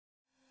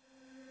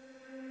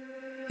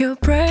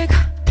break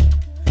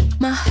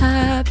my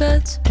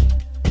habits.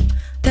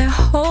 They're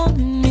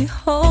holding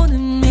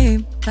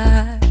me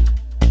back.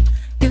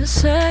 You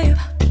save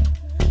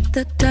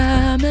the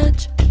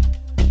damage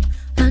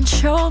and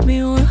show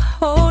me we're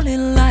holy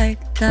like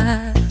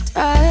that.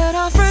 Tired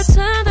of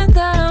pretending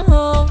that I'm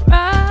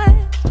alright,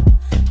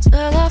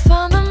 till I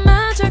found the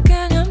magic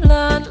in your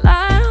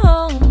bloodline.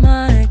 Oh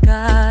my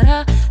God,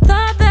 I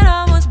thought that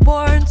I was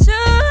born to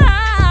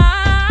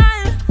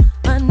hide,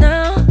 but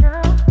now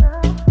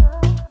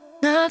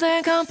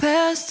nothing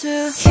compares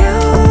to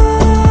you.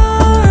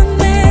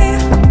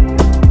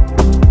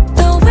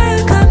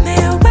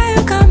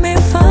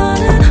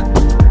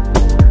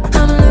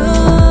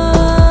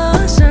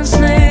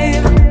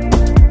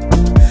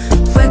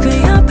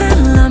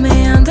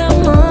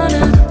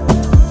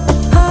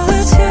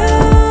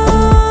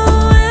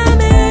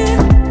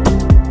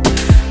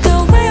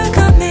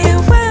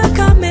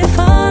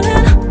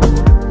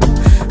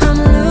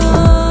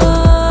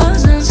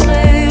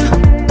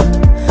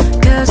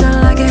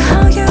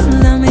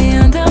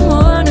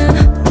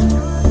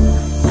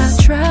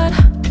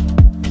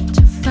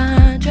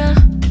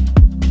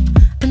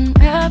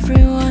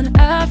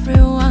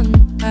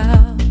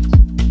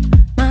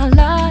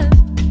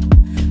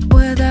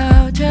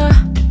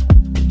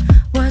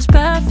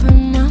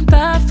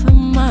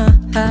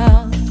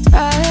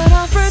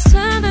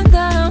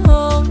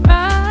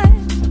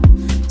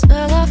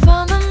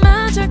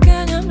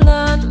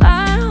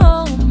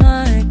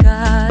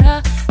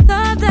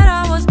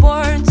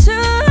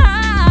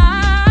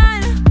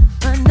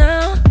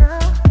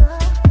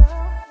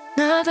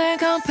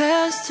 Nothing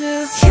compares to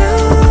you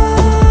and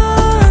me.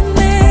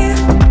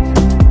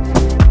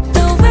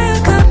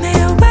 The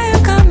way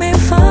you got me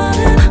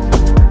falling.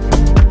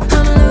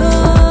 I'm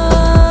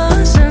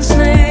losing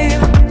sleep.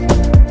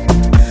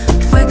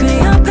 Wake me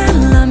up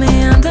and love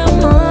me in the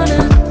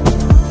morning.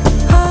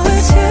 Oh,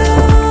 it's you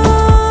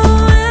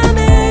and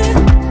me.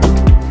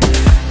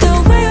 The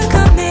way you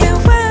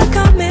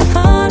got me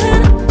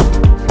falling.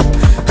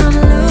 I'm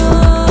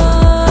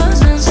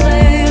losing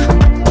sleep.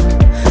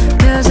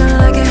 'Cause I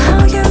like it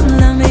how you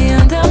love me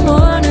in the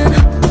morning.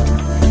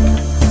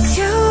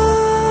 You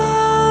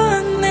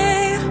and me.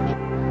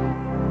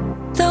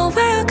 The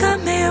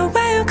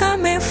way you got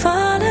me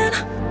falling.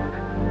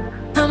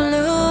 I'm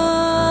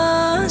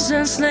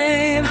losing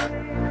sleep.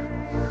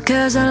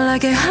 'Cause I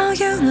like it how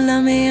you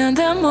love me in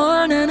the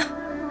morning.